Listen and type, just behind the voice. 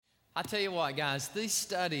I tell you what, guys, this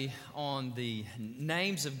study on the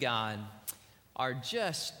names of God are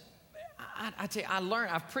just, I tell you,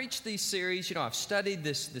 I've preached these series, I've studied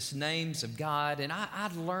this names of God, and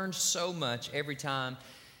I've learned so much every time.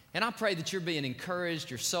 And I pray that you're being encouraged,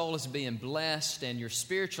 your soul is being blessed, and your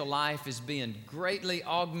spiritual life is being greatly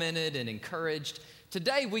augmented and encouraged.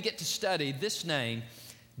 Today we get to study this name,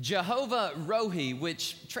 Jehovah Rohi,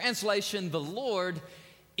 which translation, the Lord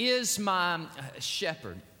is my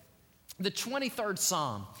shepherd. The 23rd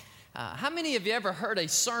Psalm. How many of you ever heard a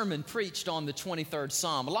sermon preached on the 23rd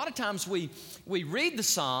Psalm? A lot of times we read the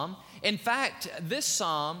Psalm. In fact, this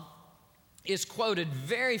Psalm is quoted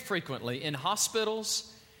very frequently in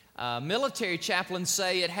hospitals. Military chaplains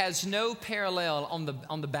say it has no parallel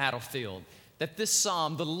on the battlefield. That this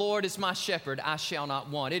Psalm, the Lord is my shepherd, I shall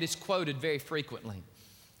not want. It is quoted very frequently.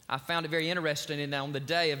 I found it very interesting and on the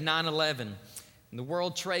day of 9/11, in the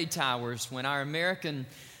World Trade Towers, when our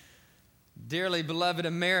dearly beloved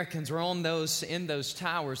Americans were in those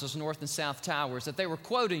towers, those north and south towers, that they were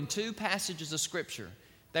quoting two passages of Scripture.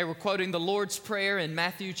 They were quoting the Lord's Prayer in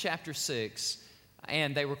Matthew chapter 6,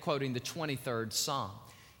 and they were quoting the 23rd Psalm.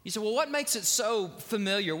 You say, well, what makes it so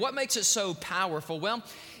familiar? What makes it so powerful? Well,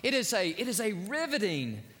 it is a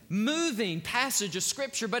riveting, moving passage of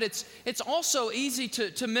Scripture, but it's also easy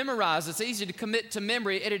to memorize. It's easy to commit to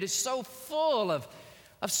memory, and it is so full of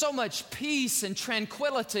so much peace and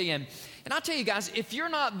tranquility. And I tell you guys, if you're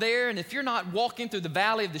not there and if you're not walking through the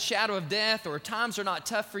valley of the shadow of death or times are not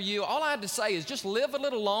tough for you, all I have to say is just live a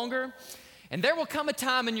little longer, and there will come a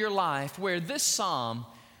time in your life where this psalm,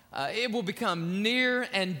 it will become near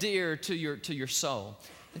and dear to your soul.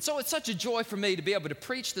 And so it's such a joy for me to be able to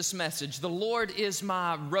preach this message. The Lord is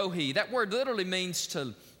my Rohi. That word literally means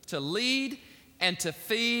to lead and to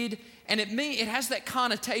feed. And it has that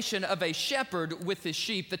connotation of a shepherd with his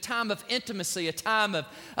sheep, the time of intimacy, a time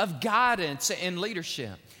of guidance and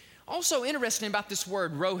leadership. Also interesting about this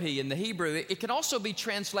word Rohi in the Hebrew, it can also be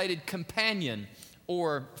translated companion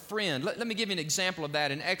or friend. Let me give you an example of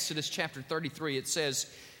that. In Exodus chapter 33, it says,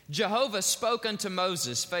 Jehovah spoke unto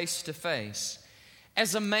Moses face to face,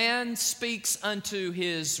 as a man speaks unto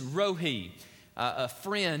his Rohi, a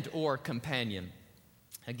friend or companion.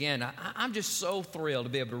 Again, I'm just so thrilled to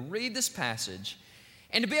be able to read this passage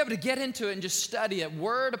and to be able to get into it and just study it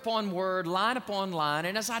word upon word, line upon line.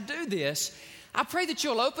 And as I do this, I pray that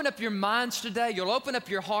you'll open up your minds today, you'll open up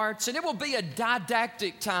your hearts, and it will be a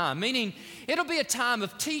didactic time, meaning it'll be a time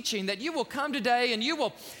of teaching that you will come today and you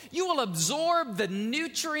will absorb the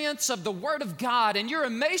nutrients of the Word of God, and your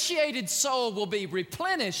emaciated soul will be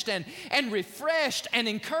replenished and refreshed and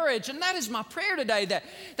encouraged. And that is my prayer today,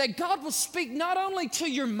 that God will speak not only to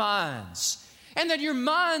your minds, and that your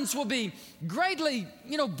minds will be greatly,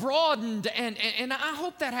 broadened, and I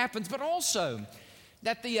hope that happens, but also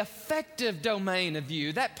that the affective domain of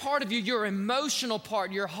you, that part of you, your emotional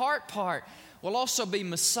part, your heart part, will also be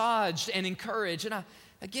massaged and encouraged. And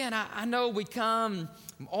I know we come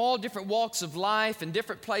from all different walks of life and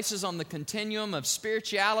different places on the continuum of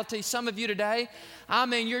spirituality. Some of you today,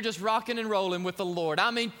 you're just rocking and rolling with the Lord.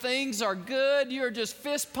 Things are good. You're just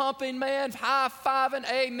fist pumping, man,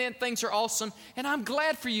 high-fiving, amen. Things are awesome. And I'm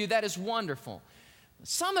glad for you. That is wonderful.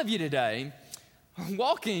 Some of you today are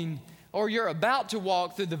walking, or you're about to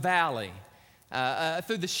walk through the valley,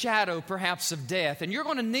 through the shadow perhaps of death, and you're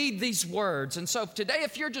going to need these words. And so today,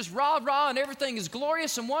 if you're just rah-rah and everything is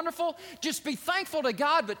glorious and wonderful, just be thankful to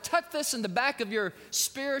God, but tuck this in the back of your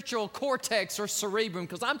spiritual cortex or cerebrum,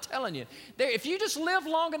 because I'm telling you, if you just live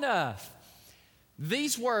long enough,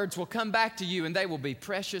 these words will come back to you and they will be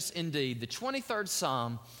precious indeed. The 23rd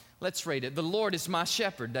Psalm, let's read it. The Lord is my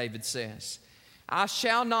shepherd, David says. I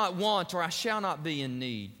shall not want, or I shall not be in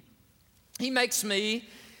need. He makes me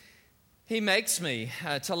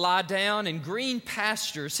to lie down in green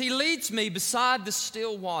pastures. He leads me beside the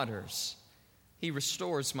still waters. He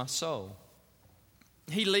restores my soul.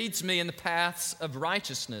 He leads me in the paths of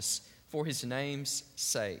righteousness for his name's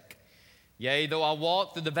sake. Yea, though I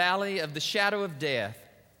walk through the valley of the shadow of death,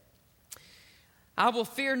 I will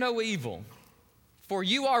fear no evil, for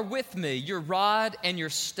you are with me. Your rod and your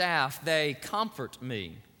staff, they comfort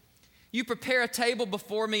me. You prepare a table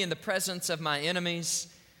before me in the presence of my enemies.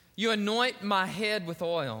 You anoint my head with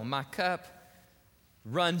oil. My cup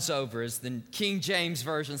runs over. As the King James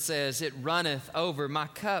Version says, it runneth over. My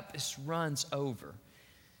cup runs over.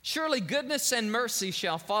 Surely goodness and mercy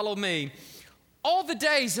shall follow me all the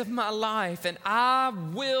days of my life, and I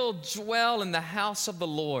will dwell in the house of the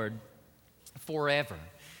Lord forever.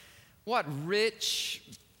 What rich,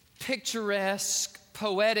 picturesque,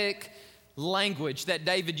 poetic language that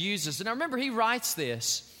David uses. And I remember he writes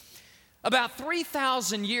this About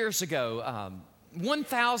 3,000 years ago,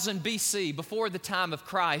 1000 BC, before the time of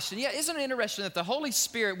Christ. And yeah, isn't it interesting that the Holy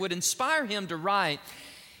Spirit would inspire him to write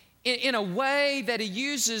in a way that he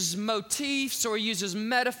uses motifs or he uses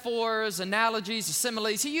metaphors, analogies,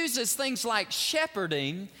 similes. He uses things like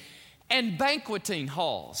shepherding and banqueting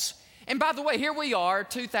halls. And by the way, here we are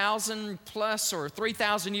 2,000 plus or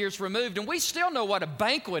 3,000 years removed, and we still know what a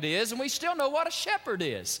banquet is, and we still know what a shepherd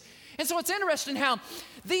is. And so it's interesting how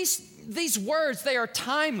these words, they are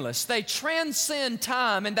timeless. They transcend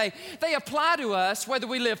time, and they apply to us whether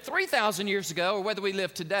we lived 3,000 years ago or whether we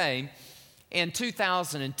live today in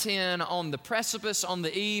 2010 on the precipice, on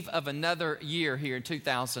the eve of another year here in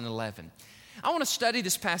 2011. I want to study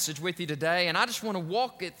this passage with you today, and I just want to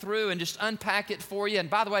walk it through and just unpack it for you. And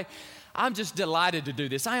by the way, I'm just delighted to do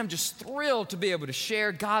this. I am just thrilled to be able to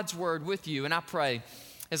share God's word with you, and I pray,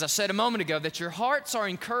 as I said a moment ago, that your hearts are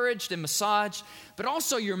encouraged and massaged, but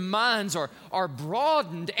also your minds are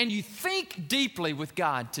broadened and you think deeply with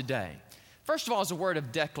God today. First of all, is a word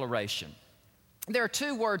of declaration. There are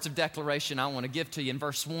two words of declaration I want to give to you in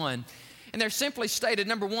verse 1, and they're simply stated.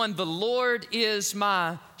 Number one, the Lord is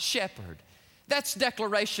my shepherd. That's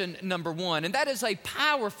declaration number one, and that is a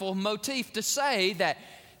powerful motif to say that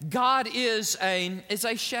God is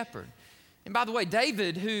a shepherd. And by the way,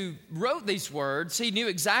 David, who wrote these words, he knew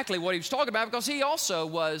exactly what he was talking about because he also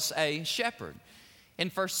was a shepherd. In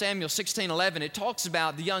 1 Samuel 16:11, it talks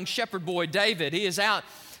about the young shepherd boy David. He is out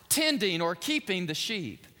tending or keeping the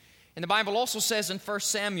sheep. And the Bible also says in 1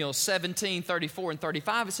 Samuel 17:34 and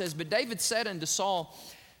 35, it says, "But David said unto Saul,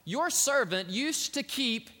 your servant used to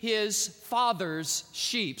keep his father's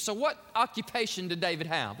sheep." So what occupation did David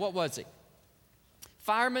have? What was he?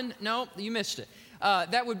 Fireman? No, you missed it.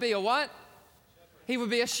 That would be a what? He would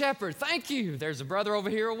be a shepherd. Thank you. There's a brother over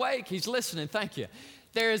here awake. He's listening. Thank you.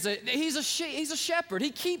 He's a shepherd.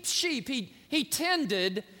 He keeps sheep. He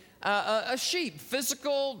tended a sheep,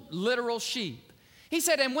 physical, literal sheep. He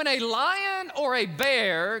said, and when a lion or a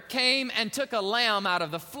bear came and took a lamb out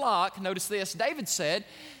of the flock, notice this, David said,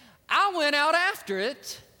 I went out after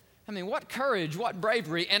it. I mean, what courage, what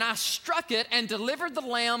bravery. And I struck it and delivered the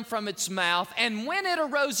lamb from its mouth. And when it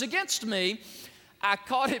arose against me, I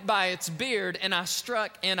caught it by its beard and I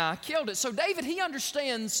struck and I killed it. So David, he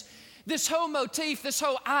understands this whole motif, this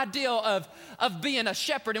whole ideal of being a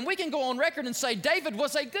shepherd. And we can go on record and say David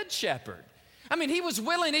was a good shepherd. I mean, he was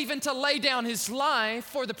willing even to lay down his life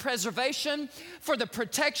for the preservation, for the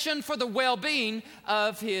protection, for the well-being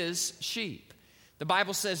of his sheep. The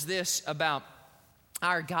Bible says this about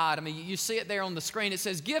our God. I mean, you see it there on the screen. It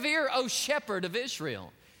says, "Give ear, O shepherd of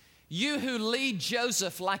Israel, you who lead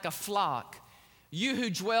Joseph like a flock, you who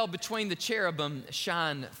dwell between the cherubim,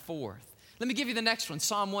 shine forth." Let me give you the next one.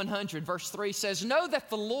 Psalm 100, verse 3 says, "Know that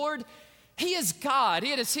the Lord, He is God.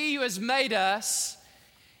 It is He who has made us,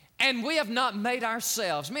 and we have not made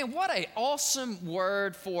ourselves." Man, what an awesome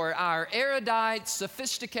word for our erudite,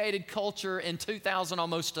 sophisticated culture in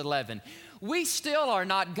 2011. We still are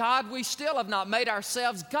not God. We still have not made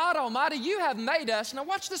ourselves. God Almighty, you have made us. Now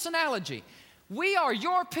watch this analogy. We are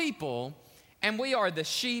your people, and we are the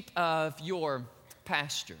sheep of your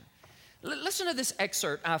pasture. Listen to this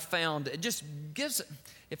excerpt I found. It just gives,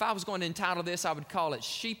 if I was going to entitle this, I would call it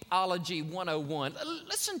Sheepology 101.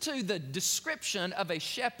 Listen to the description of a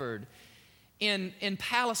shepherd in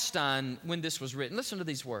Palestine when this was written. Listen to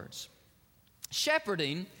these words.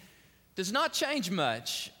 "Shepherding does not change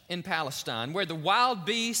much in Palestine, where the wild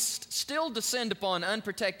beasts still descend upon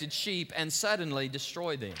unprotected sheep and suddenly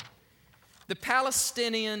destroy them. The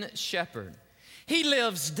Palestinian shepherd, he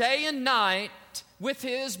lives day and night with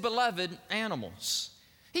his beloved animals.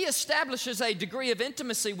 He establishes a degree of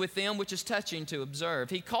intimacy with them which is touching to observe.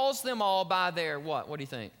 He calls them all by their what? What do you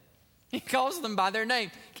think? He calls them by their name.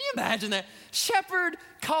 Can you imagine that? Shepherd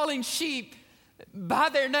calling sheep by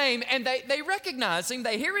their name, and they recognize him,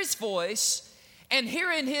 they hear his voice, and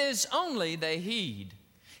hearing his only they heed.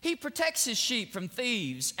 He protects his sheep from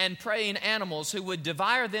thieves and preying animals who would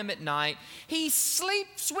devour them at night. He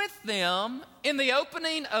sleeps with them in the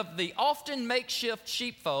opening of the often makeshift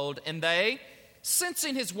sheepfold, and they,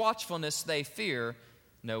 sensing his watchfulness, they fear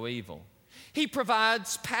no evil. He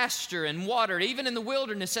provides pasture and water, even in the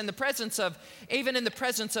wilderness, and even in the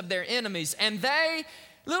presence of their enemies. And they,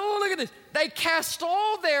 look at this, they cast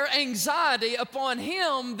all their anxiety upon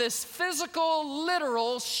him, this physical,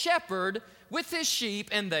 literal shepherd, with his sheep,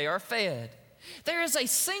 and they are fed. There is a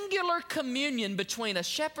singular communion between a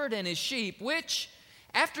shepherd and his sheep, which,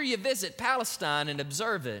 after you visit Palestine and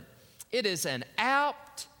observe it, it is an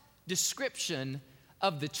apt description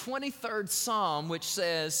of the 23rd Psalm, which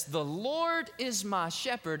says, "The Lord is my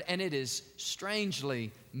shepherd, and it is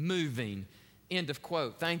strangely moving." End of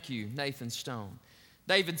quote. Thank you, Nathan Stone.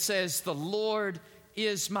 David says, "The Lord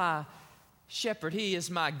is my shepherd. He is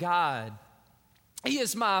my God. He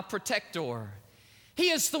is my protector. He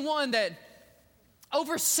is the one that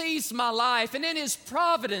oversees my life, and in His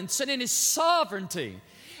providence and in His sovereignty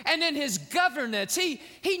and in His governance, He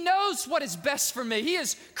knows what is best for me. He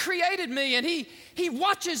has created me, and He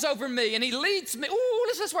watches over me, and He leads me." Ooh,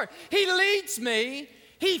 listen to this word. He leads me,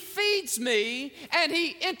 He feeds me, and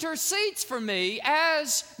He intercedes for me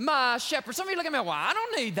as my shepherd. Some of you look at me, "Well, I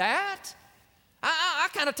don't need that. I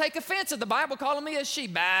kind of take offense at the Bible calling me a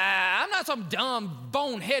sheep. I'm not some dumb,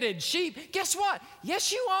 bone-headed sheep." Guess what?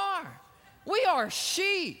 Yes, you are. We are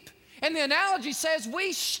sheep. And the analogy says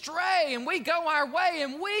we stray and we go our way,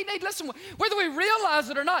 and we need, listen, whether we realize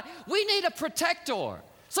it or not, we need a protector.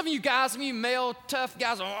 Some of you guys, some of you male, tough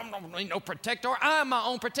guys, "Oh, I don't need no protector. I'm my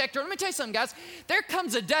own protector." Let me tell you something, guys. There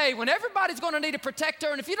comes a day when everybody's going to need a protector,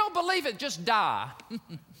 and if you don't believe it, just die.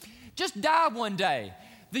 Just die one day.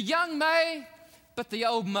 The young may, but the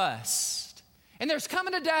old must. And there's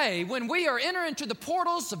coming a day when we are entering into the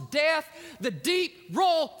portals of death, the deep,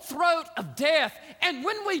 raw throat of death. And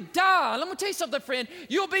when we die, let me tell you something, friend,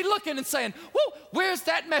 you'll be looking and saying, "Whoa, where's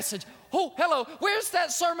that message? Oh, hello, where's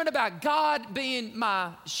that sermon about God being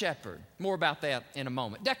my shepherd?" More about that in a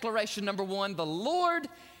moment. Declaration number 1, the Lord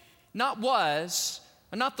not was,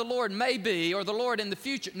 or not the Lord may be, or the Lord in the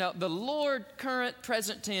future. No, the Lord, current,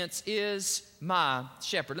 present tense, is my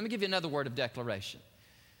shepherd. Let me give you another word of declaration.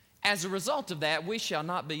 As a result of that, we shall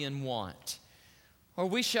not be in want, or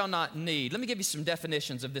we shall not need. Let me give you some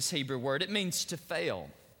definitions of this Hebrew word. It means to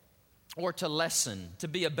fail, or to lessen, to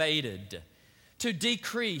be abated, to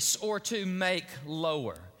decrease, or to make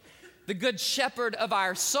lower. The good shepherd of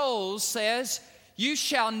our souls says, "You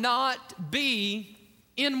shall not be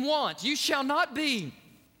in want. You shall not be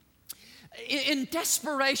in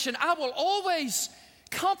desperation. I will always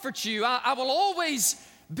comfort you. I will always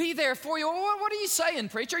be there for you." What are you saying,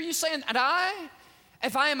 preacher? Are you saying that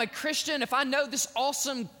if I am a Christian, if I know this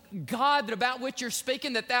awesome God about which you're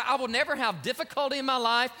speaking, that I will never have difficulty in my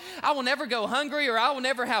life, I will never go hungry, or I will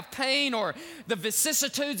never have pain, or the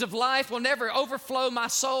vicissitudes of life will never overflow my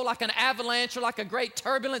soul like an avalanche or like a great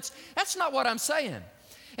turbulence? That's not what I'm saying.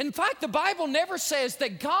 In fact, the Bible never says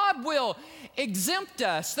that God will exempt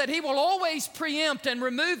us, that He will always preempt and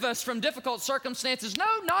remove us from difficult circumstances. No,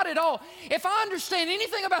 not at all. If I understand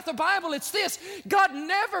anything about the Bible, it's this: God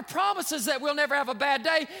never promises that we'll never have a bad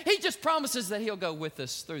day. He just promises that He'll go with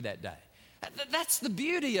us through that day. That's the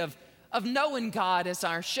beauty of knowing God as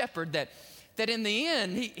our shepherd, that in the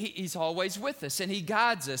end, He's always with us, and He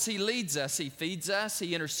guides us, He leads us, He feeds us,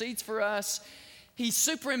 He intercedes for us. He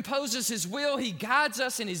superimposes His will. He guides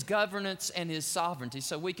us in His governance and His sovereignty.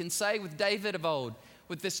 So we can say with David of old,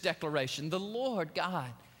 with this declaration, "The Lord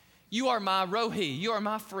God, You are my Rohi, You are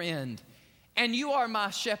my friend, and You are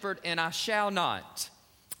my shepherd, and I shall not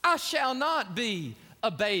be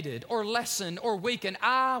abated or lessened or weakened.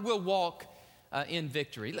 I will walk in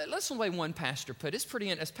victory." Listen to the way one pastor put it. It's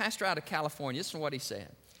pretty, as pastor out of California, listen to what he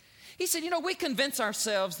said. He said, "We convince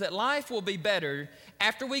ourselves that life will be better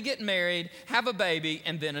after we get married, have a baby,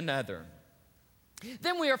 and then another.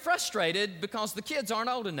 Then we are frustrated because the kids aren't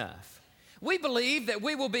old enough. We believe that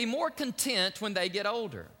we will be more content when they get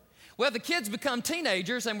older. Well, the kids become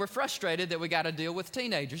teenagers, and we're frustrated that we got to deal with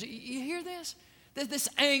teenagers." You hear this? This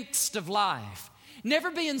angst of life, never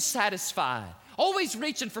being satisfied, always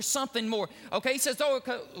reaching for something more. Okay, he says,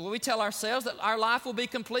 we tell ourselves that our life will be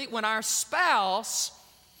complete when our spouse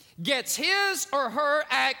gets his or her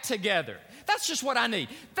act together. That's just what I need.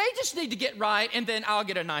 They just need to get right, and then I'll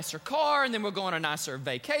get a nicer car, and then we'll go on a nicer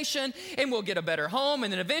vacation, and we'll get a better home,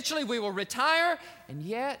 and then eventually we will retire. And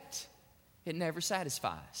yet, it never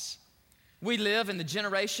satisfies. We live in the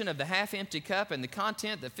generation of the half-empty cup, and the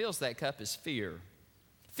content that fills that cup is fear.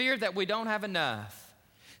 Fear that we don't have enough.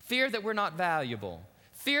 Fear that we're not valuable.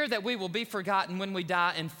 Fear that we will be forgotten when we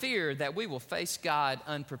die, and fear that we will face God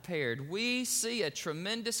unprepared. We see a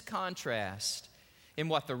tremendous contrast in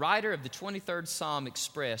what the writer of the 23rd Psalm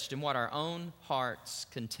expressed and what our own hearts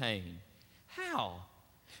contain. How?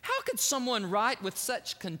 How could someone write with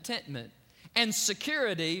such contentment and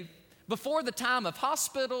security before the time of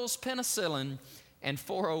hospitals, penicillin, and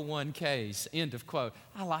 401ks? End of quote.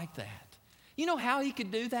 I like that. You know how he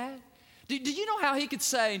could do that? Do you know how he could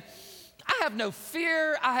say, "I have no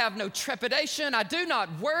fear, I have no trepidation, I do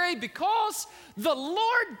not worry, because the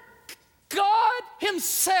Lord God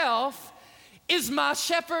Himself is my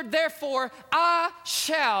shepherd, therefore I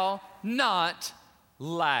shall not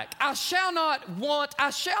lack. I shall not want, I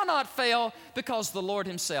shall not fail, because the Lord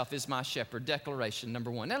himself is my shepherd. Declaration number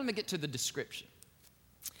 1. Now let me get to the description.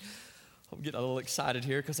 I'm getting a little excited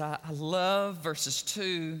here because I love verses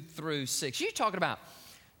 2 through 6. You're talking about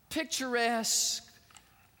picturesque,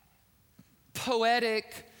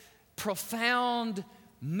 poetic, profound,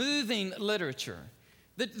 moving literature.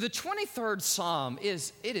 The 23rd Psalm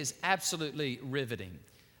is absolutely riveting.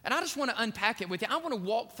 And I just want to unpack it with you. I want to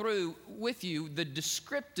walk through with you the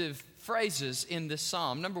descriptive phrases in this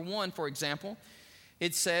psalm. Number 1, for example,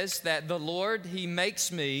 it says that the Lord, he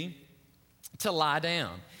makes me to lie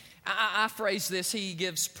down. I phrase this, he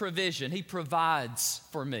gives provision. He provides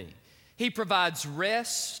for me. He provides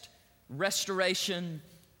rest, restoration,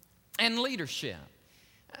 and leadership.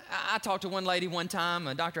 I talked to one lady one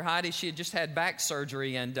time, Dr. Heidi. She had just had back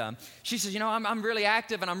surgery, and she says, I'm really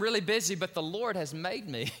active and I'm really busy, but the Lord has made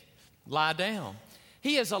me lie down.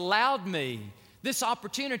 He has allowed me this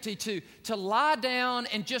opportunity to lie down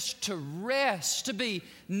and just to rest, to be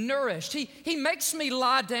nourished. He makes me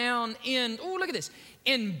lie down look at this,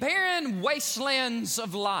 in barren wastelands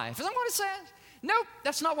of life. Is that what it says? Nope,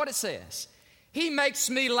 that's not what it says. He makes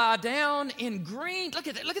me lie down in green. Look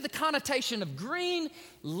at the connotation of green,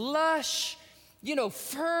 lush,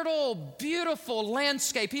 fertile, beautiful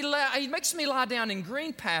landscape. He makes me lie down in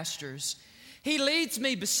green pastures. He leads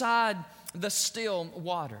me beside the still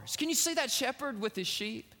waters. Can you see that shepherd with his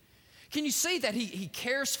sheep? Can you see that he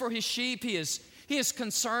cares for his sheep? He is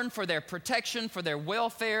concerned for their protection, for their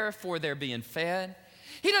welfare, for their being fed.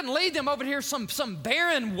 He doesn't lead them over here some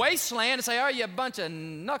barren wasteland and say, "Oh, you bunch of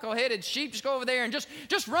knuckle-headed sheep, just go over there and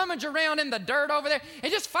just rummage around in the dirt over there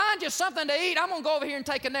and just find you something to eat. I'm going to go over here and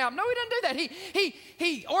take a nap." No, he doesn't do that.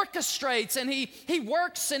 He orchestrates and he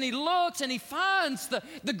works and he looks and he finds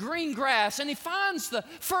the green grass and he finds the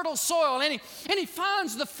fertile soil and he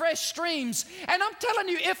finds the fresh streams. And I'm telling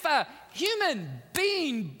you, if a human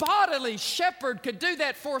being, bodily shepherd could do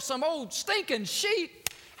that for some old stinking sheep,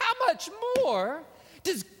 how much more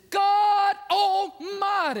does God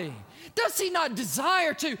Almighty? Does he not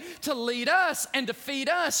desire to lead us and to feed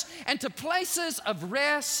us and to places of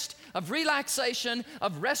rest, of relaxation,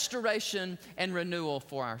 of restoration and renewal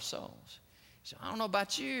for our souls? So I don't know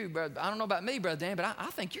about you, but I don't know about me, Brother Dan, but I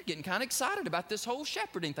think you're getting kind of excited about this whole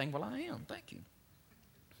shepherding thing. Well, I am. Thank you.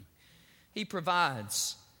 He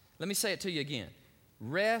provides, let me say it to you again,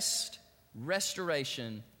 rest,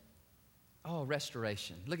 restoration. Oh,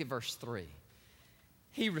 restoration. Look at verse 3.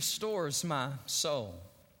 He restores my soul.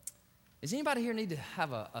 Does anybody here need to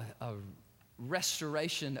have a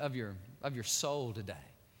restoration of your soul today?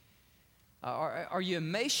 Are you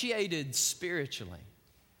emaciated spiritually?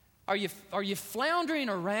 Are you floundering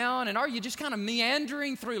around, and are you just kind of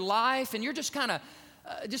meandering through life, and you're just kind of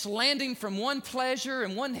just landing from one pleasure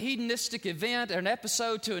and one hedonistic event or an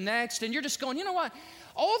episode to the next, and you're just going, you know what?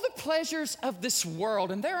 All the pleasures of this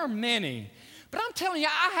world, and there are many, but I'm telling you,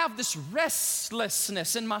 I have this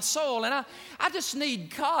restlessness in my soul, and I just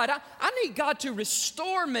need God. I need God to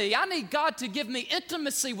restore me. I need God to give me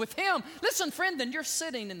intimacy with Him. Listen, friend, then you're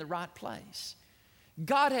sitting in the right place.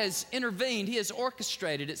 God has intervened. He has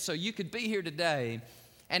orchestrated it so you could be here today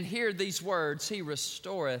and hear these words, He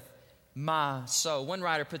restoreth my soul. One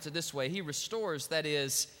writer puts it this way, He restores, that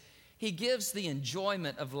is, He gives the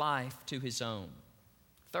enjoyment of life to His own.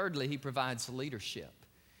 Thirdly, He provides leadership.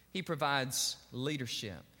 He provides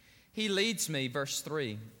leadership. He leads me, verse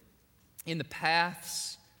 3, in the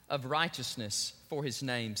paths of righteousness for His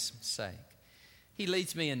name's sake. He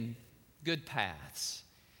leads me in good paths.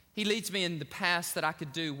 He leads me in the paths that I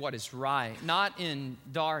could do what is right, not in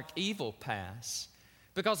dark, evil paths.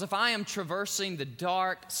 Because if I am traversing the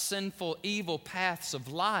dark, sinful, evil paths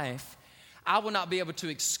of life, I will not be able to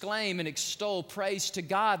exclaim and extol praise to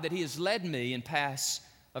God that He has led me in paths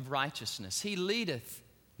of righteousness. He leadeth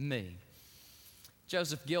me.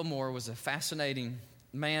 Joseph Gilmore was a fascinating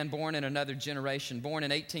man, born in another generation, born in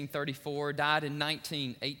 1834, died in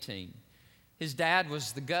 1918. His dad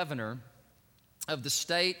was the governor of the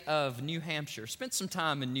state of New Hampshire. Spent some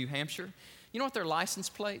time in New Hampshire. You know what their license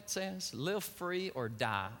plate says? Live free or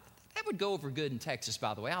die. That would go over good in Texas,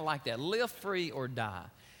 by the way. I like that. Live free or die.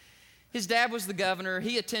 His dad was the governor.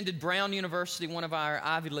 He attended Brown University, one of our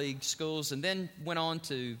Ivy League schools, and then went on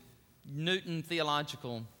to Newton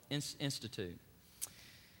Theological Institute.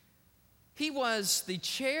 He was the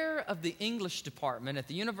chair of the English department at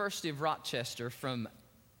the University of Rochester from,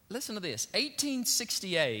 listen to this,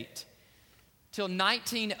 1868 till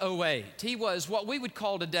 1908. He was what we would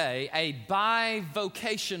call today a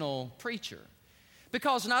bivocational preacher.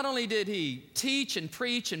 Because not only did he teach and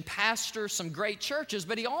preach and pastor some great churches,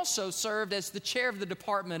 but he also served as the chair of the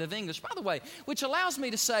Department of English, by the way, which allows me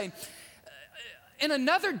to say, in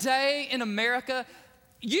another day in America,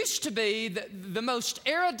 used to be the most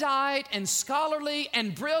erudite and scholarly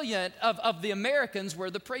and brilliant of the Americans were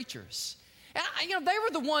the preachers. And they were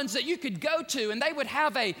the ones that you could go to, and they would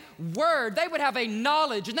have a word, they would have a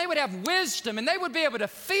knowledge, and they would have wisdom, and they would be able to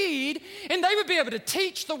feed, and they would be able to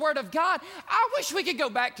teach the Word of God. I wish we could go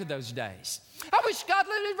back to those days. I wish God,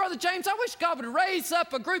 Brother James, I wish God would raise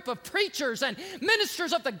up a group of preachers and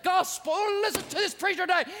ministers of the gospel. Listen to this preacher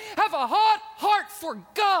today. Have a hot heart for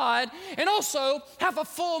God, and also have a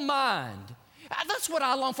full mind. That's what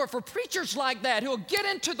I long for preachers like that who will get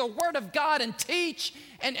into the Word of God and teach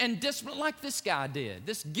and discipline like this guy did,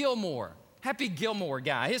 this Gilmore, Happy Gilmore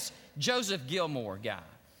guy, his Joseph Gilmore guy.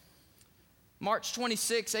 March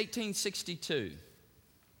 26, 1862.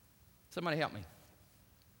 Somebody help me.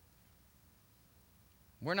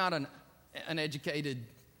 We're not an educated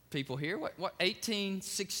people here. What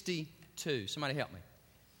 1862? Somebody help me.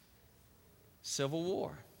 Civil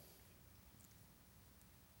War.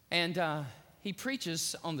 And he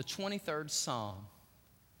preaches on the 23rd Psalm.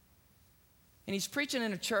 And he's preaching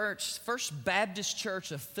in a church, First Baptist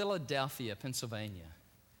Church of Philadelphia, Pennsylvania.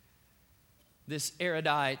 This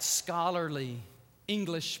erudite, scholarly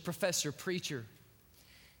English professor preacher.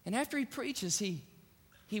 And after he preaches, he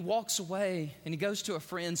walks away and he goes to a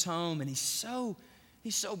friend's home, and he's so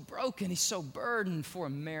broken, he's so burdened for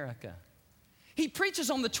America. He preaches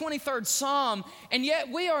on the 23rd Psalm, and yet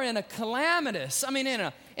we are in a calamitous,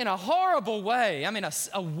 in a horrible way.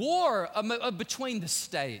 A war between the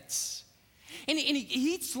states. And he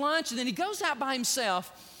eats lunch, and then he goes out by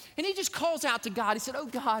himself, and he just calls out to God. He said, "Oh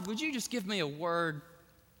God, would you just give me a word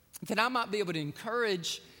that I might be able to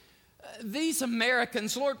encourage these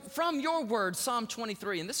Americans, Lord, from your word," Psalm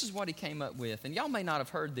 23. And this is what he came up with. And y'all may not have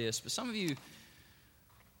heard this, but some of you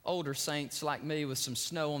older saints like me with some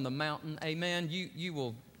snow on the mountain, amen, you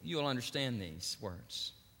will understand these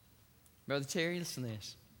words. Brother Terry, listen to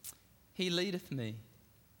this. He leadeth me,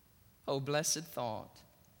 O blessed thought,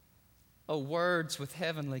 O words with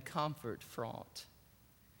heavenly comfort fraught.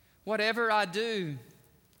 Whatever I do,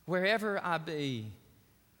 wherever I be,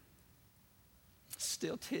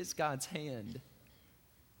 still 'tis God's hand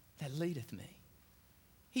that leadeth me.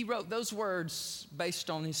 He wrote those words based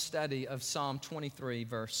on his study of Psalm 23,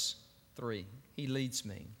 verse 3. He leads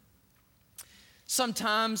me.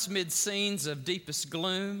 Sometimes mid scenes of deepest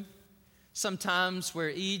gloom, sometimes where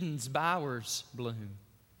Eden's bowers bloom,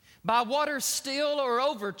 by waters still or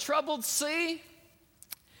over troubled sea,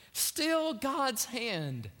 still God's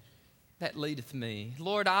hand that leadeth me.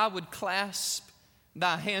 Lord, I would clasp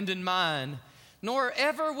thy hand in mine, nor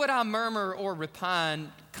ever would I murmur or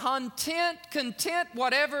repine. Content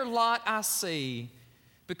whatever lot I see,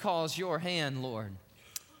 because your hand, Lord,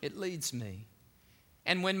 it leads me.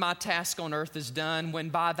 And when my task on earth is done, when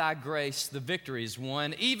by thy grace the victory is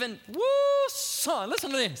won, even, son,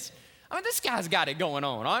 listen to this. This guy's got it going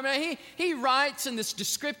on. He writes in this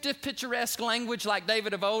descriptive, picturesque language like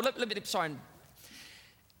David of old.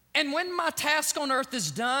 And when my task on earth is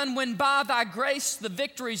done, when by thy grace the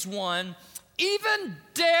victory's won, even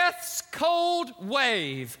death's cold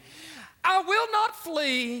wave, I will not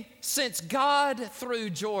flee, since God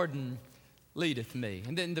through Jordan leadeth me.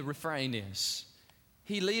 And then the refrain is,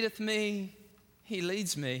 he leadeth me, he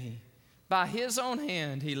leads me. By his own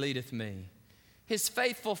hand he leadeth me. His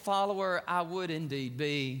faithful follower I would indeed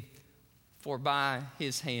be, for by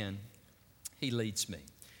his hand he leads me.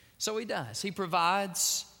 So he does. He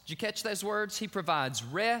provides, did you catch those words? He provides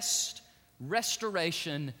rest,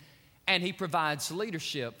 restoration, and he provides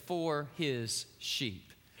leadership for his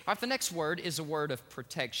sheep. All right, the next word is a word of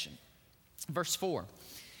protection. Verse 4,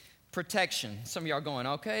 protection. Some of y'all are going,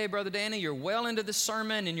 okay, Brother Danny, you're well into the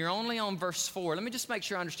sermon and you're only on verse 4. Let me just make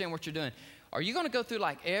sure I understand what you're doing. Are you going to go through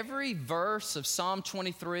like every verse of Psalm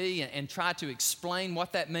 23 and try to explain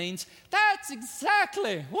what that means? That's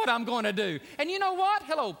exactly what I'm going to do. And you know what?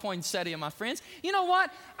 Hello, Poinsettia, my friends. You know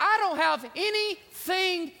what? I don't have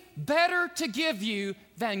anything better to give you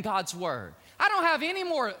than God's Word. I don't have any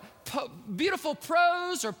more beautiful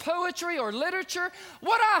prose or poetry or literature.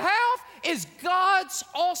 What I have is God's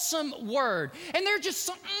awesome Word. And there's just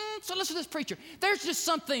some, so listen to this preacher. There's just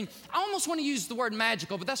something, I almost want to use the word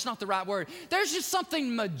magical, but that's not the right word. There's just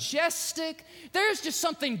something majestic. There's just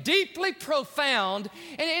something deeply profound.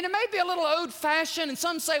 And it may be a little old-fashioned, and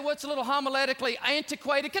some say, well, it's a little homiletically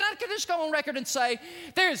antiquated. Can I just go on record and say,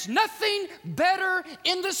 there's nothing better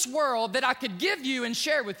in this world that I could give you and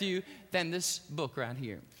share with you than this book right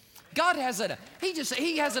here. God has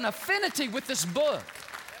he has an affinity with this book.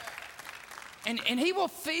 And he will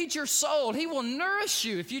feed your soul. He will nourish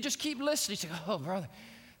you if you just keep listening. You say, oh, brother,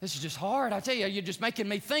 this is just hard. I tell you, you're just making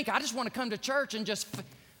me think. I just want to come to church and just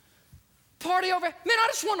party over. Man, I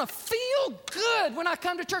just want to feel good when I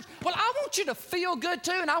come to church. Well, I want you to feel good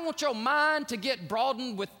too, and I want your mind to get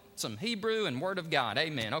broadened with some Hebrew and Word of God.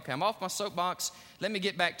 Amen. Okay, I'm off my soapbox. Let me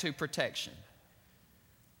get back to protection.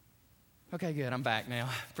 Okay, good. I'm back now.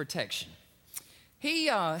 Protection.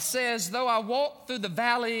 He says, though I walk through the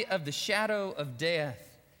valley of the shadow of death,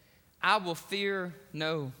 I will fear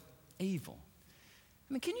no evil.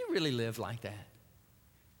 I mean, can you really live like that?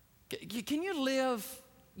 Can you live,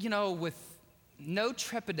 with no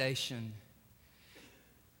trepidation?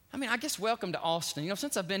 I mean, I guess welcome to Austin.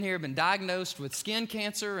 Since I've been here, I've been diagnosed with skin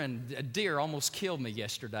cancer, and a deer almost killed me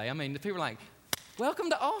yesterday. I mean, the people are like,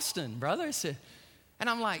 welcome to Austin, brother. And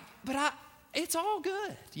I'm like, but it's all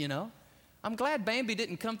good, I'm glad Bambi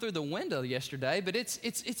didn't come through the window yesterday, but it's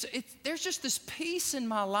there's just this peace in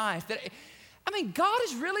my life that, God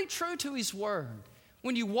is really true to His Word.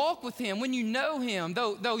 When you walk with Him, when you know Him,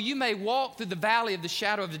 though you may walk through the valley of the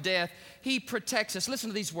shadow of the death, He protects us. Listen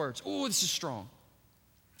to these words. Oh, this is strong.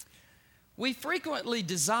 We frequently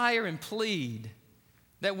desire and plead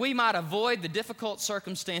that we might avoid the difficult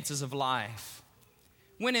circumstances of life,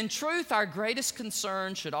 when in truth our greatest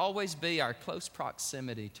concern should always be our close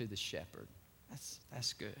proximity to the shepherd.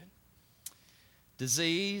 That's good.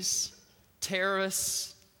 Disease,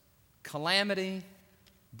 terrorists, calamity,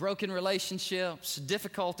 broken relationships,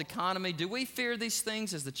 difficult economy. Do we fear these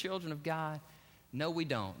things as the children of God? No, we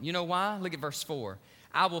don't. You know why? Look at verse 4.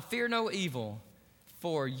 I will fear no evil,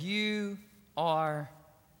 for you are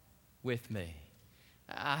with me.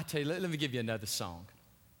 I tell you, let me give you another song.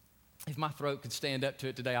 If my throat could stand up to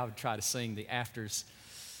it today, I would try to sing the afters.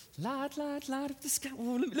 Light, light, light up the sky.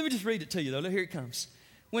 Well, let me just read it to you, though. Here it comes.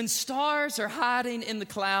 When stars are hiding in the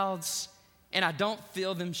clouds and I don't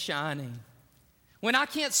feel them shining, when I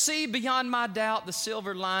can't see beyond my doubt the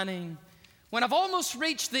silver lining, when I've almost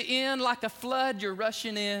reached the end, like a flood you're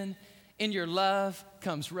rushing in, and your love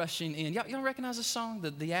comes rushing in. Y'all recognize the song,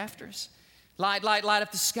 the afters? Light, light, light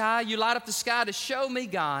up the sky. You light up the sky to show me,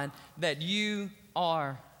 God, that you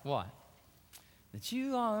are what? That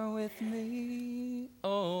you are with me.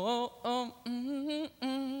 Oh, oh,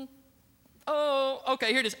 oh, oh. Okay,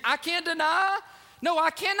 here it is. I can't deny. No,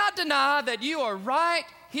 I cannot deny that you are right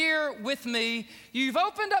here with me. You've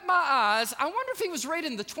opened up my eyes. I wonder if he was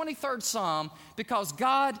reading the 23rd Psalm, because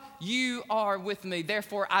God, you are with me.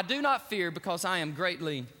 Therefore, I do not fear, because I am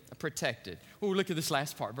greatly protected. Oh, look at this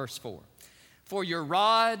last part, verse 4. For your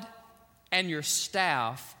rod and your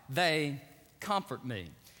staff, they comfort me.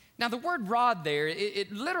 Now, the word rod there,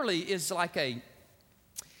 it literally is like a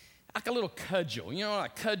little cudgel. You know what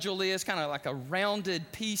a cudgel is? Kind of like a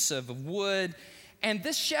rounded piece of wood. And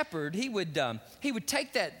this shepherd, he would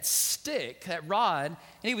take that stick, that rod, and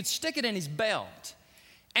he would stick it in his belt.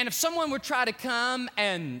 And if someone would try to come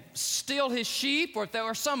and steal his sheep, or if there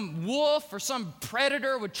were some wolf or some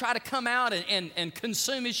predator would try to come out and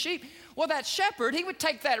consume his sheep, well, that shepherd, he would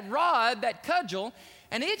take that rod, that cudgel,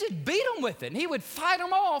 and he'd just beat them with it. And he would fight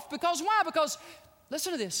them off. Because why? Because,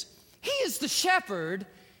 listen to this, he is the shepherd,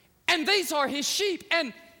 and these are his sheep.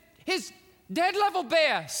 And his dead level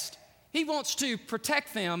best, he wants to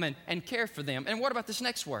protect them and care for them. And what about this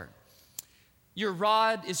next word? Your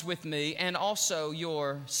rod is with me, and also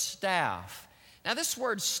your staff. Now, this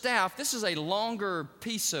word staff, this is a longer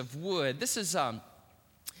piece of wood. This is,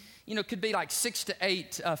 could be like 6 to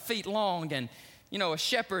 8 feet long. And, a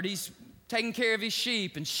shepherd, he's taking care of his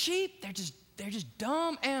sheep. And sheep, they're just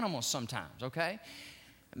dumb animals sometimes, okay?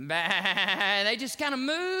 They just kind of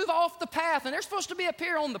move off the path, and they're supposed to be up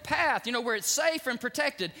here on the path, where it's safe and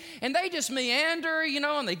protected. And they just meander,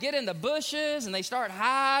 and they get in the bushes, and they start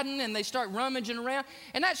hiding, and they start rummaging around.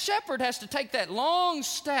 And that shepherd has to take that long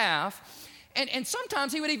staff, and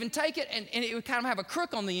sometimes he would even take it, and it would kind of have a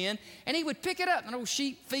crook on the end, and he would pick it up, and old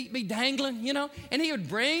sheep feet be dangling, and he would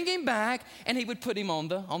bring him back, and he would put him on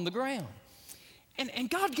the ground. And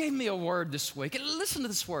God gave me a word this week. And listen to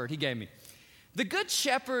this word he gave me. The good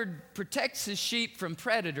shepherd protects his sheep from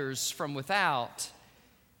predators from without,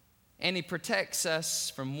 and he protects us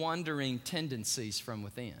from wandering tendencies from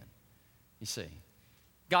within. You see,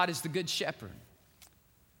 God is the good shepherd.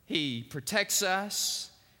 He protects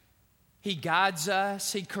us, he guides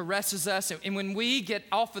us, he caresses us, and when we get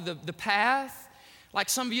off of the path, Like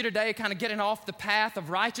some of you today kind of getting off the path of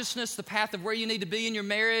righteousness, the path of where you need to be in your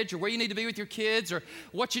marriage or where you need to be with your kids or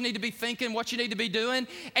what you need to be thinking, what you need to be doing,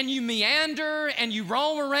 and you meander and you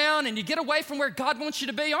roam around and you get away from where God wants you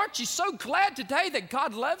to be. Aren't you so glad today that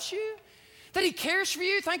God loves you? That He cares for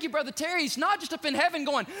you? Thank you, Brother Terry. He's not just up in heaven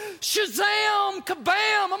going, Shazam,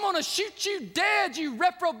 kabam, I'm going to shoot you dead, you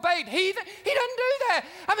reprobate heathen. He doesn't do that.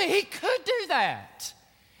 I mean, He could do that.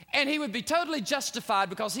 And He would be totally justified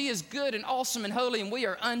because He is good and awesome and holy and we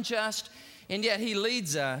are unjust. And yet He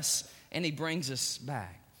leads us and He brings us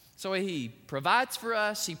back. So He provides for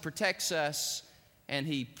us, He protects us, and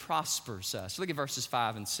He prospers us. Look at verses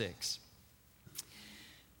 5 and 6.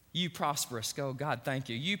 You prosper us. Go, God, thank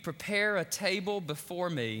you. You prepare a table before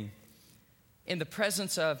me in the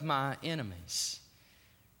presence of my enemies.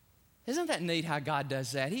 Isn't that neat how God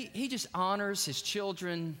does that? He just honors His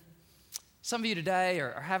children. Some of you today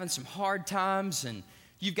are having some hard times and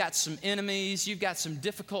you've got some enemies, you've got some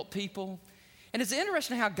difficult people. And it's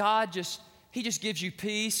interesting how God He just gives you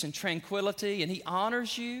peace and tranquility and He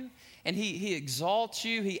honors you and He exalts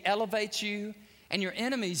you, He elevates you. And your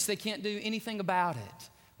enemies, they can't do anything about it.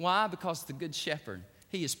 Why? Because the good shepherd,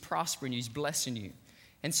 He is prospering you, He's blessing you.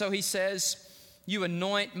 And so He says, you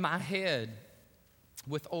anoint my head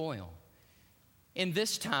with oil. In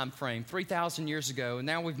this time frame, 3,000 years ago, and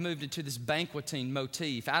now we've moved into this banqueting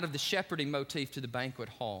motif, out of the shepherding motif to the banquet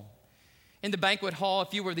hall. In the banquet hall,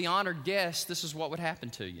 if you were the honored guest, this is what would happen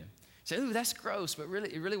to you. You say, ooh, that's gross, but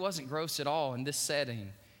really, it really wasn't gross at all in this setting.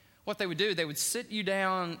 What they would do, they would sit you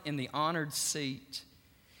down in the honored seat,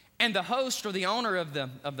 and the host or the owner of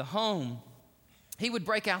the home, he would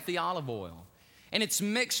break out the olive oil, and it's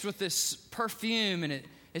mixed with this perfume, and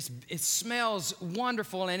it smells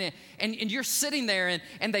wonderful, and you're sitting there,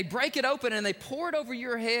 and they break it open, and they pour it over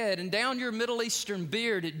your head, and down your Middle Eastern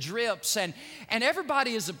beard, it drips, and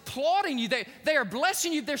everybody is applauding you. They are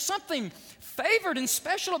blessing you. There's something favored and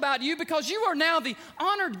special about you because you are now the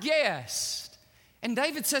honored guest. And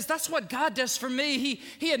David says, that's what God does for me.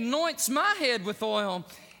 He anoints my head with oil,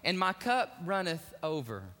 and my cup runneth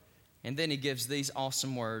over. And then he gives these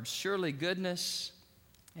awesome words, surely goodness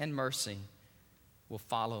and mercy will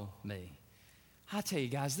follow me. I tell you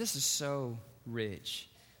guys, this is so rich.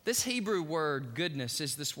 This Hebrew word goodness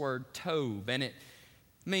is this word tov, and it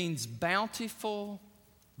means bountiful,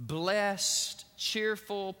 blessed,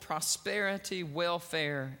 cheerful, prosperity,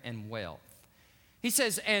 welfare, and wealth. He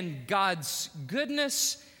says, and God's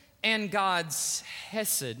goodness and God's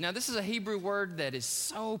hesed. Now, this is a Hebrew word that is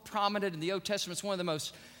so prominent in the Old Testament. It's one of the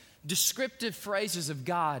most descriptive phrases of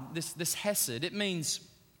God, this hesed. It means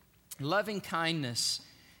loving kindness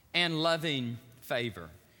and loving favor.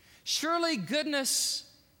 Surely goodness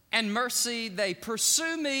and mercy, they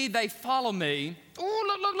pursue me, they follow me.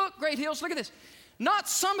 Oh, look, Great Hills, look at this. Not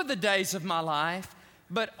some of the days of my life,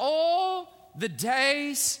 but all the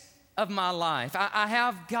days of my life. I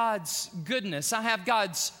have God's goodness. I have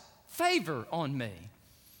God's favor on me.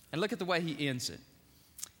 And look at the way he ends it.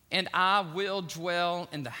 And I will dwell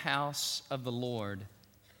in the house of the Lord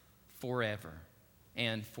forever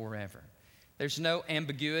and forever. There's no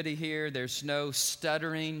ambiguity here. There's no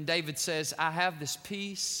stuttering. David says, I have this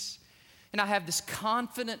peace and I have this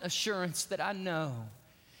confident assurance that I know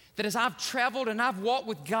that as I've traveled and I've walked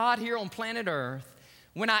with God here on planet Earth,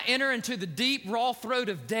 when I enter into the deep, raw throat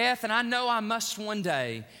of death, and I know I must one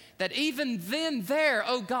day, that even then there,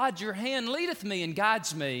 oh God, your hand leadeth me and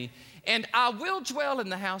guides me, and I will dwell in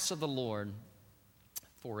the house of the Lord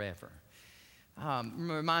forever.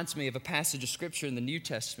 Reminds me of a passage of Scripture in the New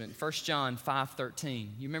Testament, 1 John 5:13.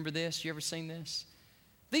 You remember this? You ever seen this?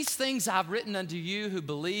 These things I've written unto you who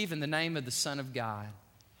believe in the name of the Son of God,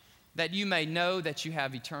 that you may know that you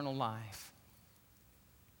have eternal life.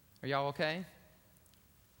 Are y'all okay?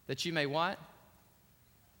 That you may what?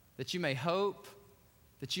 That you may hope,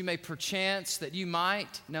 that you may perchance, that you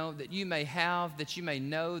might know, that you may have, that you may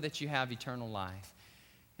know that you have eternal life,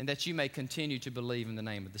 and that you may continue to believe in the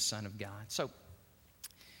name of the Son of God. So,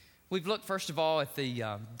 we've looked first of all at the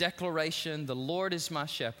declaration, the Lord is my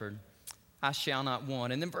shepherd, I shall not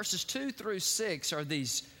want. And then verses 2 through 6 are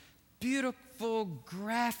these beautiful,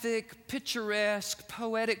 graphic, picturesque,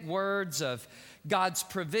 poetic words of God's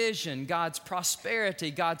provision, God's prosperity,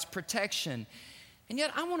 God's protection. And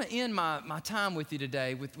yet I want to end my time with you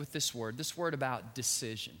today with this word about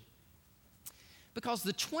decision. Because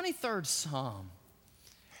the 23rd Psalm,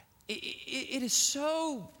 it is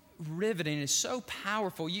so riveting, it's so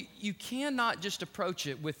powerful. You cannot just approach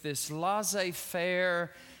it with this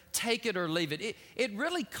laissez-faire, take it or leave it. It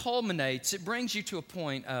really culminates, it brings you to a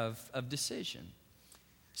point of decision.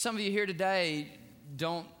 Some of you here today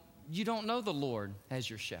you don't know the Lord as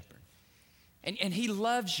your shepherd. And he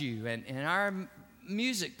loves you. And our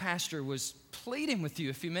music pastor was pleading with you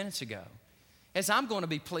a few minutes ago, as I'm going to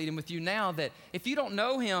be pleading with you now, that if you don't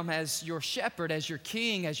know him as your shepherd, as your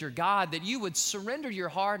king, as your God, that you would surrender your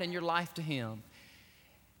heart and your life to him.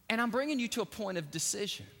 And I'm bringing you to a point of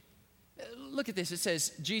decision. Look at this. It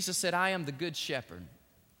says, Jesus said, I am the good shepherd.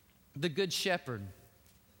 The good shepherd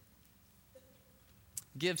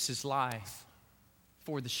gives his life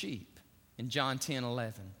for the sheep in John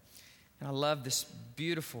 10:11. And I love this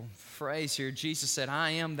beautiful phrase here. Jesus said,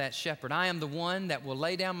 I am that shepherd. I am the one that will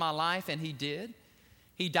lay down my life, and he did.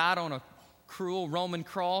 He died on a cruel Roman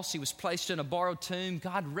cross. He was placed in a borrowed tomb.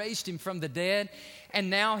 God raised him from the dead,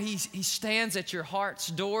 and now he stands at your heart's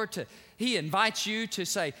door. He invites you to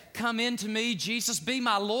say, come into me, Jesus, be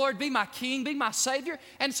my Lord, be my King, be my Savior.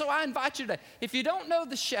 And so I invite you today, if you don't know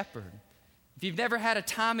the shepherd, if you've never had a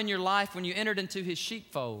time in your life when you entered into his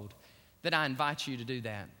sheepfold, then I invite you to do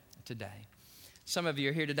that today. Some of you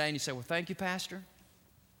are here today and you say, well, thank you, Pastor,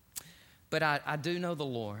 but I do know the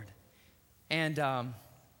Lord. And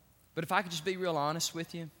but if I could just be real honest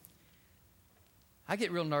with you, I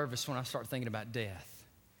get real nervous when I start thinking about death.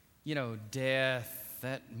 You know, death,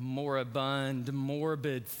 that moribund,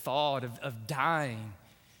 morbid thought of dying.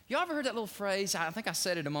 You ever heard that little phrase? I think I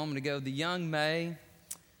said it a moment ago, the young may,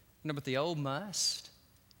 but the old must.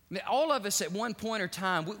 I mean, all of us at one point or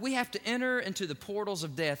time, we have to enter into the portals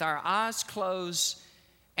of death. Our eyes close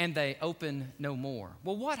and they open no more.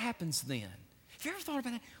 Well, what happens then? Have you ever thought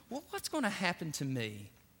about that? Well, what's going to happen to me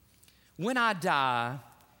when I die?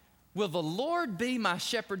 Will the Lord be my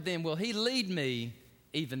shepherd then? Will he lead me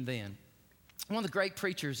even then? One of the great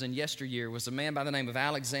preachers in yesteryear was a man by the name of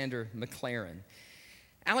Alexander Maclaren.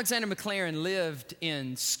 Alexander Maclaren lived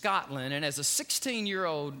in Scotland, and as a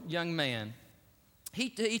 16-year-old young man,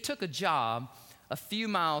 he took a job a few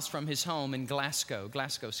miles from his home in Glasgow,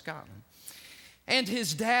 Scotland. And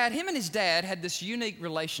him and his dad had this unique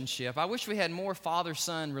relationship. I wish we had more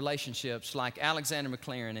father-son relationships like Alexander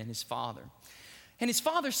Maclaren and his father. And his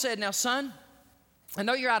father said, now, son, I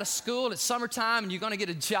know you're out of school, it's summertime, and you're going to get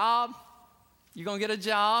a job. You're going to get a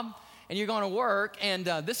job, and you're going to work, and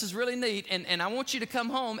this is really neat, and I want you to come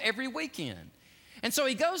home every weekend. And so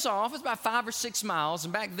he goes off. It's about 5 or 6 miles,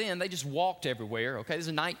 and back then they just walked everywhere. Okay, this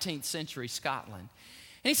is 19th century Scotland.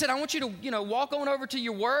 And he said, I want you to, walk on over to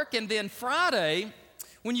your work, and then Friday,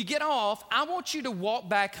 when you get off, I want you to walk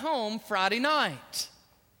back home Friday night.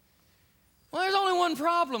 Well, there's only one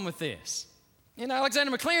problem with this.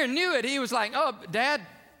 Alexander Maclaren knew it. He was like, oh, Dad,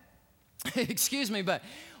 excuse me, but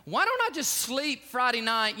why don't I just sleep Friday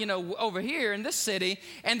night, over here in this city,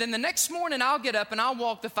 and then the next morning I'll get up and I'll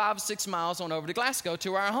walk the 5 or 6 miles on over to Glasgow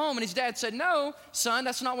to our home. And his dad said, no, son,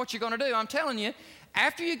 that's not what you're going to do. I'm telling you,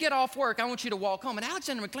 after you get off work, I want you to walk home. And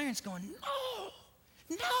Alexander Maclaren's going,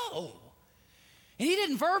 no. And he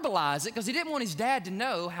didn't verbalize it because he didn't want his dad to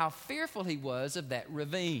know how fearful he was of that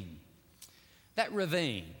ravine. That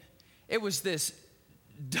ravine. It was this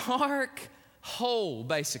dark hole,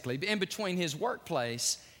 basically, in between his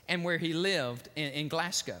workplace and where he lived in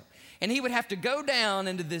Glasgow. And he would have to go down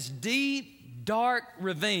into this deep, dark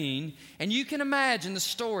ravine, and you can imagine the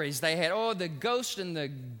stories they had. Oh, the ghosts and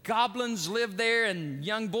the goblins live there, and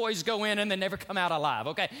young boys go in and they never come out alive,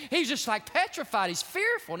 okay? He's just like petrified. He's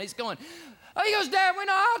fearful, and he's going, he goes, Dad,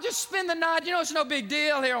 I'll just spend the night. It's no big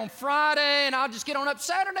deal here on Friday, and I'll just get on up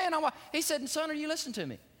Saturday. He said, son, are you listening to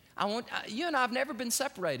me? You and I have never been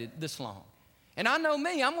separated this long. And I know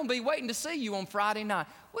me, I'm going to be waiting to see you on Friday night.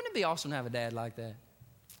 Wouldn't it be awesome to have a dad like that?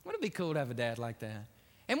 Wouldn't it be cool to have a dad like that?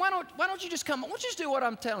 And why don't you just come? Why don't you just do what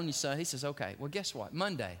I'm telling you, son? He says, okay, well, guess what?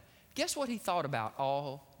 Monday. Guess what he thought about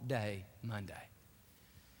all day Monday?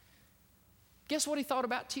 Guess what he thought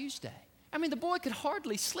about Tuesday? The boy could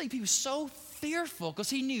hardly sleep. He was so fearful because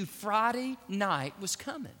he knew Friday night was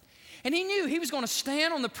coming. And he knew he was going to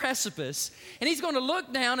stand on the precipice, and he's going to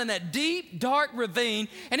look down in that deep, dark ravine,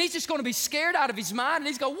 and he's just going to be scared out of his mind, and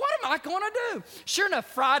he's going, what am I going to do? Sure enough,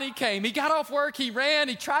 Friday came. He got off work, he ran,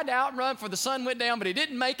 he tried to outrun before the sun went down, but he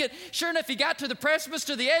didn't make it. Sure enough, he got to the precipice,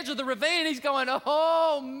 to the edge of the ravine, and he's going,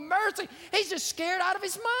 oh, mercy. He's just scared out of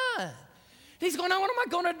his mind. He's going, what am I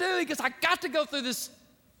going to do? He goes, I got to go through this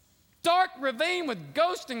dark ravine with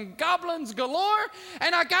ghosts and goblins galore,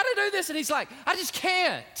 and I got to do this. And he's like, I just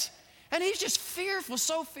can't. And he's just fearful,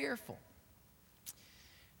 so fearful.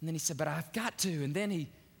 And then he said, but I've got to. And then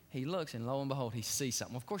he looks, and lo and behold, he sees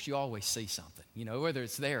something. Of course, you always see something, whether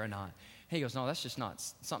it's there or not. He goes, no, that's just not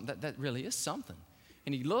something. That really is something.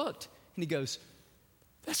 And he looked, and he goes,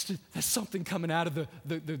 that's something coming out of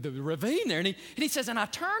the ravine there. And he says, and I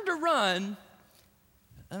turned to run.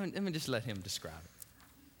 Let me just let him describe it.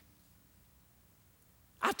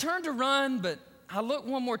 I turned to run, but I looked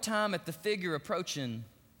one more time at the figure approaching,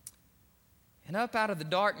 and up out of the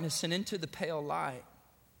darkness and into the pale light,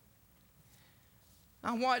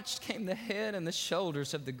 I watched came the head and the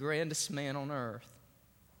shoulders of the grandest man on earth.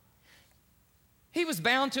 He was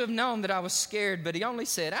bound to have known that I was scared, but he only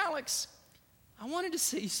said, "Alex, I wanted to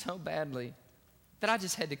see you so badly that I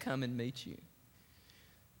just had to come and meet you."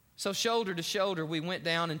 So shoulder to shoulder, we went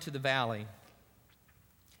down into the valley,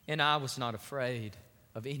 and I was not afraid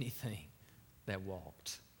of anything that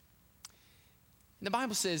walked. The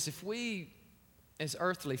Bible says if we, as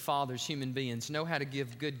earthly fathers, human beings, know how to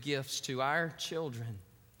give good gifts to our children,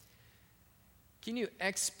 can you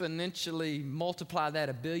exponentially multiply that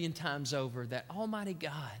 1 billion times over, that Almighty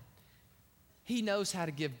God, He knows how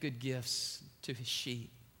to give good gifts to His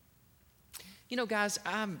sheep. You know, guys,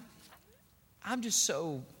 I'm just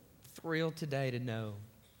so thrilled today to know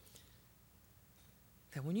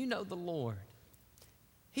that when you know the Lord,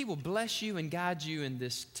 He will bless you and guide you in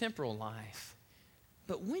this temporal life.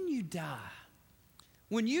 But when you die,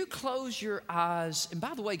 when you close your eyes, and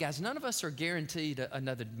by the way, guys, none of us are guaranteed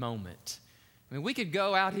another moment. I mean, we could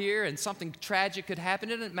go out here and something tragic could happen.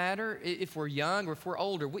 It doesn't matter if we're young or if we're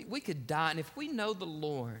older. We could die. And if we know the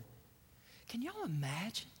Lord, can y'all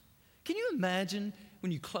imagine? Can you imagine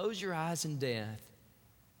when you close your eyes in death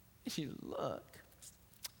and you look,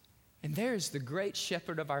 and there's the great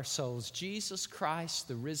shepherd of our souls, Jesus Christ,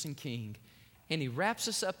 the risen King, and He wraps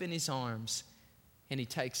us up in His arms and He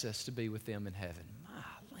takes us to be with them in heaven. My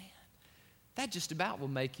land, that just about will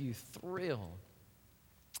make you thrill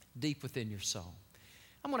deep within your soul.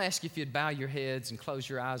 I'm going to ask you if you'd bow your heads and close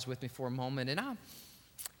your eyes with me for a moment, and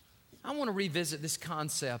I want to revisit this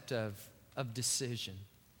concept of decision.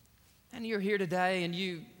 And you're here today and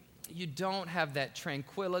you don't have that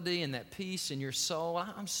tranquility and that peace in your soul.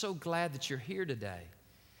 I'm so glad that you're here today.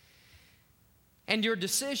 And your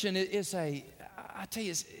decision is I tell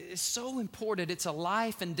you, it's so important. It's a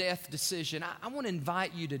life and death decision. I want to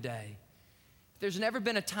invite you today. There's never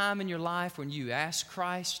been a time in your life when you asked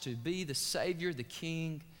Christ to be the Savior, the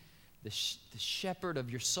King, the shepherd of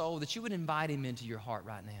your soul, that you would invite Him into your heart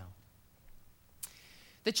right now.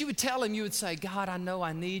 That you would tell Him, you would say, God, I know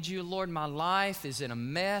I need you. Lord, my life is in a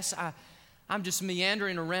mess. I'm just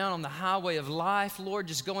meandering around on the highway of life, Lord,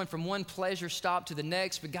 just going from one pleasure stop to the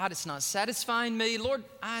next. But God, it's not satisfying me. Lord,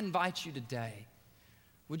 I invite you today.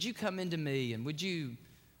 Would you come into me and would you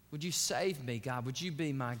save me, God? Would you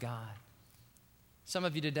be my God? Some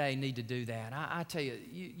of you today need to do that. I tell you,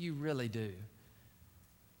 you really do.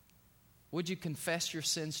 Would you confess your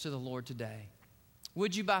sins to the Lord today?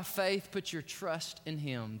 Would you, by faith, put your trust in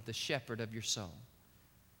Him, the shepherd of your soul?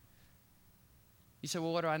 You say,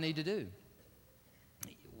 well, what do I need to do?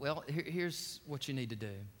 Well, here's what you need to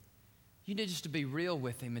do. You need just to be real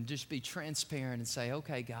with Him and just be transparent and say,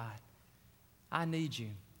 okay, God, I need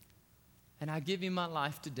you, and I give you my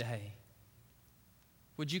life today.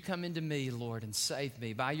 Would you come into me, Lord, and save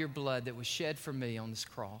me by your blood that was shed for me on this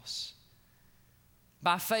cross?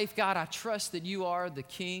 By faith, God, I trust that you are the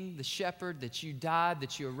King, the shepherd, that you died,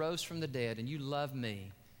 that you arose from the dead, and you love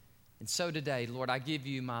me. And so today, Lord, I give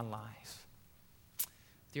you my life.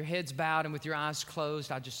 With your heads bowed and with your eyes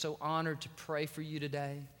closed, I'm just so honored to pray for you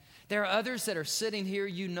today. There are others that are sitting here,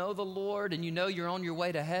 you know the Lord, and you know you're on your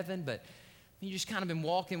way to heaven, but you just kind of been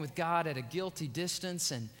walking with God at a guilty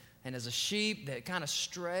distance, and as a sheep that kind of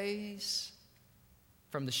strays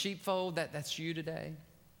from the sheepfold, that's you today.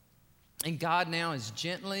 And God now is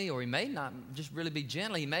gently, or He may not just really be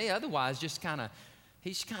gently, He may otherwise just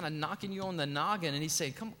He's kind of knocking you on the noggin, and He's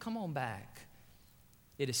saying, come on back.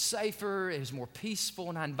 It is safer, it is more peaceful,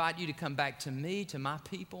 and I invite you to come back to me, to my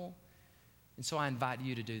people. And so I invite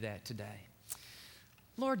you to do that today.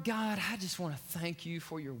 Lord God, I just want to thank you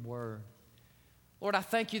for your word. Lord, I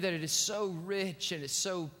thank you that it is so rich and it's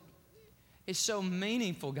so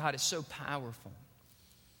meaningful, God. It's so powerful.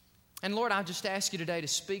 And Lord, I just ask you today to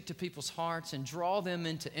speak to people's hearts and draw them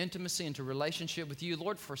into intimacy, into relationship with you.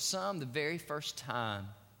 Lord, for some, the very first time.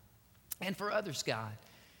 And for others, God,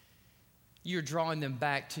 you're drawing them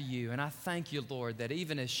back to you. And I thank you, Lord, that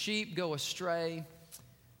even as sheep go astray,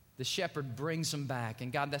 the shepherd brings them back.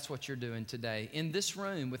 And God, that's what you're doing today. In this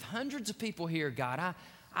room, with hundreds of people here, God,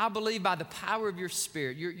 I believe by the power of your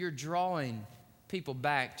Spirit, you're drawing people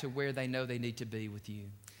back to where they know they need to be with you.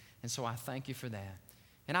 And so I thank you for that.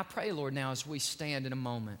 And I pray, Lord, now as we stand in a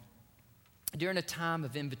moment, during a time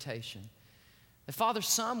of invitation, that Father,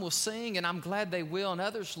 some will sing, and I'm glad they will, and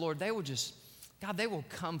others, Lord, they will they will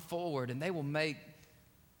come forward and they will make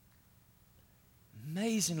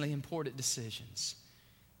amazingly important decisions.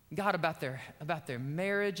 God, about their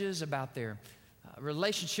marriages, about their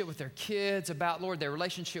relationship with their kids, about, Lord, their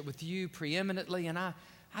relationship with you preeminently. And I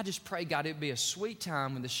just pray, God, it would be a sweet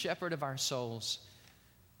time when the shepherd of our souls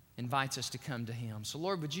invites us to come to him. So,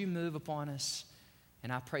 Lord, would you move upon us?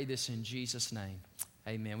 And I pray this in Jesus' name.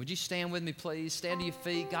 Amen. Would you stand with me, please? Stand to your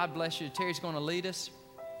feet. God bless you. Terry's going to lead us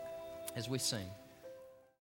as we sing.